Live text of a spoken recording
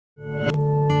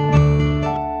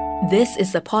This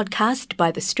is a podcast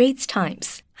by The Straits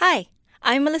Times. Hi,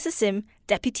 I'm Melissa Sim,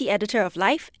 Deputy Editor of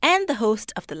Life and the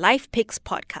host of the Life Picks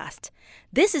podcast.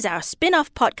 This is our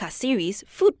spin-off podcast series,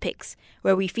 Food Picks,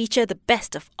 where we feature the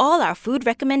best of all our food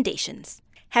recommendations.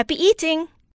 Happy eating!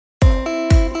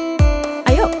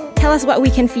 Ayo, tell us what we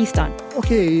can feast on.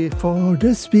 Okay, for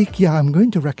this week, I'm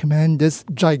going to recommend this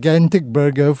gigantic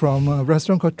burger from a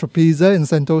restaurant called Trapeza in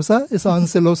Sentosa. It's on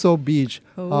Siloso Beach,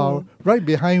 right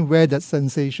behind where that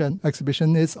Sensation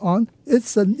exhibition is on.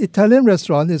 It's an Italian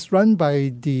restaurant. It's run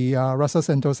by the Rasa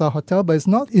Sentosa Hotel, but it's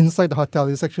not inside the hotel.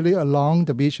 It's actually along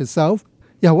the beach itself.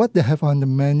 What they have on the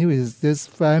menu is this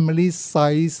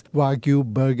family-size wagyu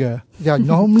burger.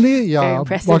 Normally,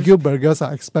 wagyu burgers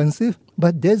are expensive,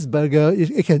 but this burger,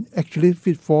 it can actually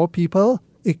fit 4 people.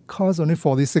 It costs only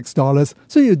 $46.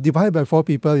 So you divide by 4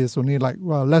 people, it's only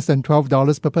less than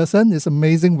 $12 per person. It's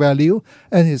amazing value,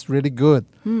 and it's really good.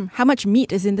 How much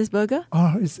meat is in this burger?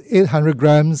 It's 800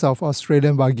 grams of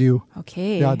Australian wagyu.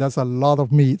 Okay. That's a lot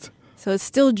of meat. So it's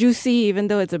still juicy even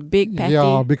though it's a big patty?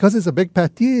 Yeah, because it's a big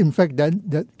patty. In fact,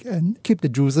 that can keep the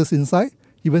juices inside,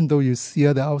 even though you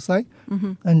sear the outside.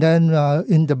 Mm-hmm. And then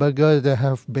in the burger, they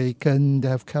have bacon, they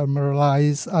have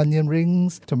caramelized onion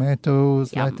rings,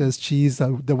 tomatoes, lettuce, cheese,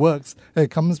 the works.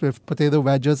 It comes with potato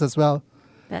wedges as well.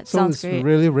 That sounds great. So it's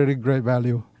really, really great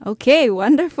value. Okay,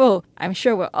 wonderful. I'm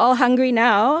sure we're all hungry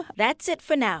now. That's it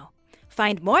for now.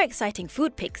 Find more exciting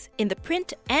food picks in the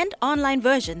print and online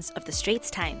versions of The Straits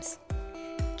Times.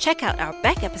 Check out our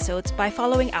back episodes by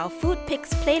following our Food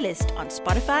Picks playlist on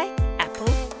Spotify, Apple,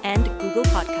 and Google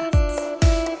Podcasts.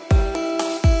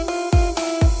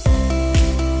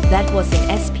 That was an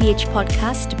SPH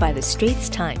podcast by The Straits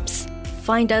Times.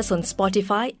 Find us on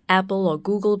Spotify, Apple or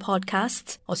Google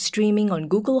Podcasts, or streaming on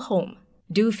Google Home.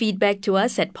 Do feedback to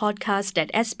us at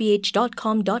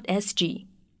podcast@sph.com.sg.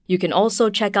 You can also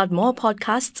check out more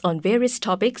podcasts on various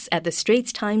topics at The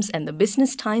Straits Times and The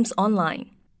Business Times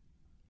online.